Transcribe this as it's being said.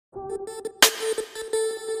Hello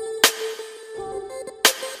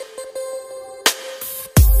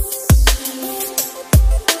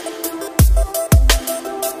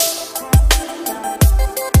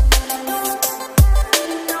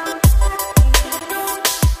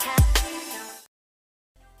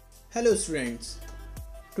students,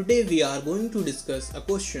 today we are going to discuss a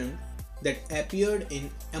question that appeared in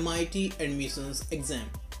MIT admissions exam.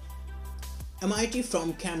 MIT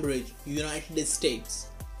from Cambridge, United States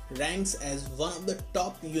ranks as one of the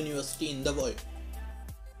top university in the world.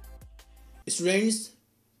 Students,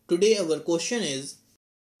 today our question is: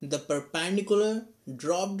 the perpendicular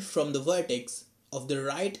dropped from the vertex of the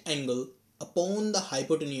right angle upon the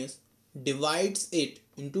hypotenuse divides it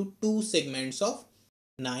into two segments of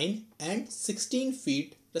 9 and 16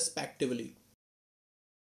 feet respectively.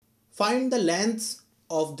 Find the lengths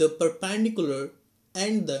of the perpendicular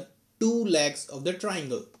and the two legs of the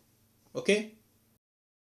triangle. Okay?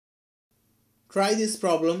 Try this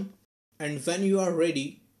problem, and when you are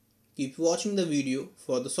ready, keep watching the video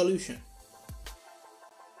for the solution.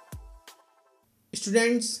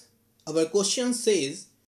 Students, our question says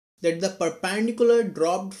that the perpendicular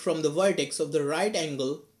dropped from the vertex of the right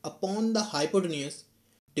angle upon the hypotenuse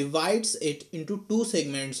divides it into two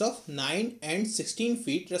segments of 9 and 16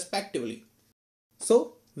 feet respectively.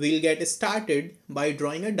 So we'll get started by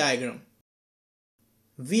drawing a diagram.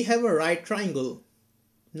 We have a right triangle.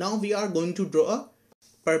 Now we are going to draw a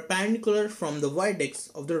perpendicular from the vertex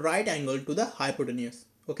of the right angle to the hypotenuse.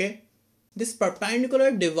 Okay? This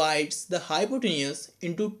perpendicular divides the hypotenuse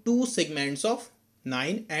into two segments of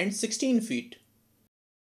 9 and 16 feet.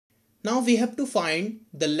 Now we have to find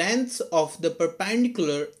the lengths of the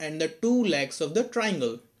perpendicular and the two legs of the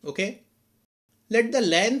triangle. Okay? Let the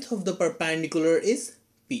length of the perpendicular is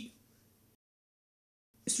P.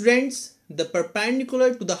 Students, the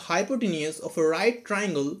perpendicular to the hypotenuse of a right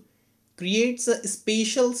triangle creates a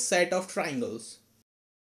special set of triangles.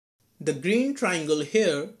 The green triangle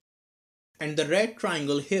here and the red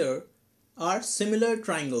triangle here are similar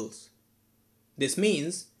triangles. This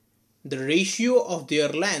means the ratio of their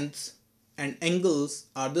lengths and angles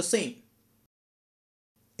are the same.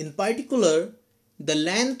 In particular, the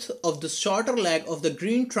length of the shorter leg of the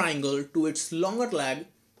green triangle to its longer leg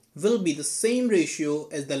will be the same ratio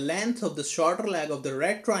as the length of the shorter leg of the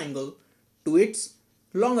red triangle to its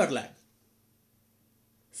longer leg.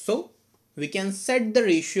 So, we can set the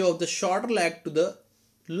ratio of the shorter leg to the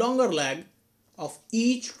longer leg of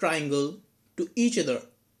each triangle to each other.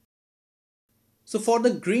 So for the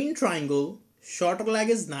green triangle, shorter leg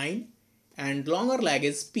is 9 and longer leg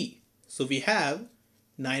is P. So we have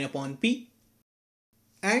 9 upon P.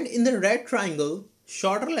 And in the red triangle,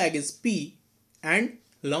 shorter leg is P and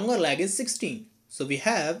longer leg is 16. So we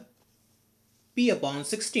have P upon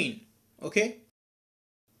 16. Okay.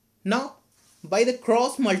 Now by the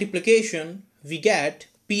cross multiplication, we get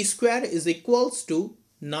P square is equals to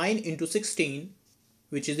 9 into 16,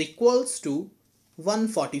 which is equals to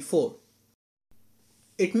 144.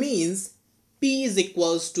 It means P is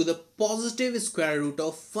equals to the positive square root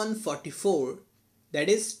of 144, that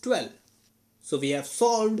is 12. So we have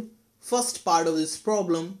solved first part of this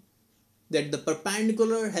problem, that the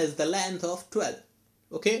perpendicular has the length of 12.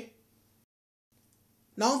 Okay.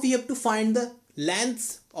 Now we have to find the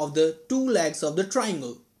lengths of the two legs of the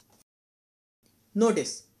triangle.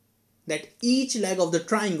 Notice that each leg of the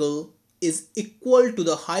triangle is equal to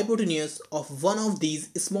the hypotenuse of one of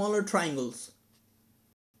these smaller triangles.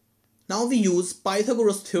 Now we use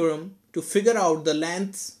Pythagoras theorem to figure out the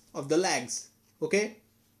lengths of the legs. Okay?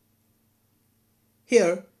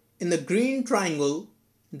 Here in the green triangle,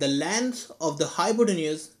 the length of the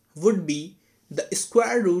hypotenuse would be the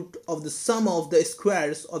square root of the sum of the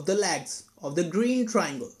squares of the legs of the green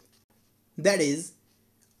triangle. That is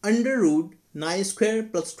under root 9 square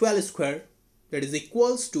plus 12 square, that is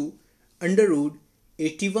equals to under root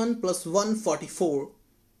 81 plus 144,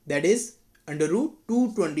 that is under root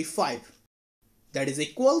 225, that is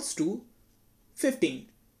equals to 15.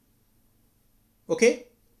 Okay.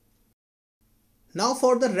 Now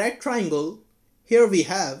for the red triangle, here we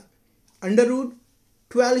have under root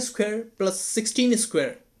 12 square plus 16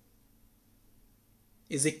 square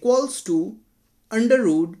is equals to under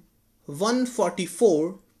root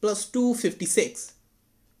 144 plus 256,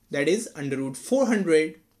 that is under root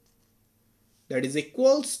 400, that is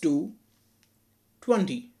equals to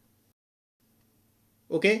 20.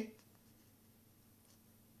 Okay.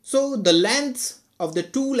 So the lengths of the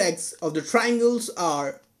two legs of the triangles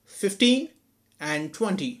are 15 and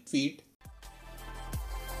 20 feet.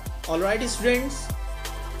 Alright students,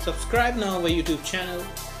 subscribe now our YouTube channel,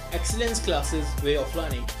 Excellence Classes Way of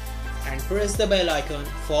Learning. and press the bell icon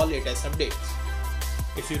for latest updates.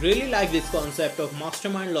 If you really like this concept of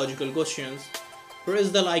mastermind logical questions, press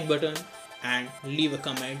the like button and leave a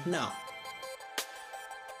comment now.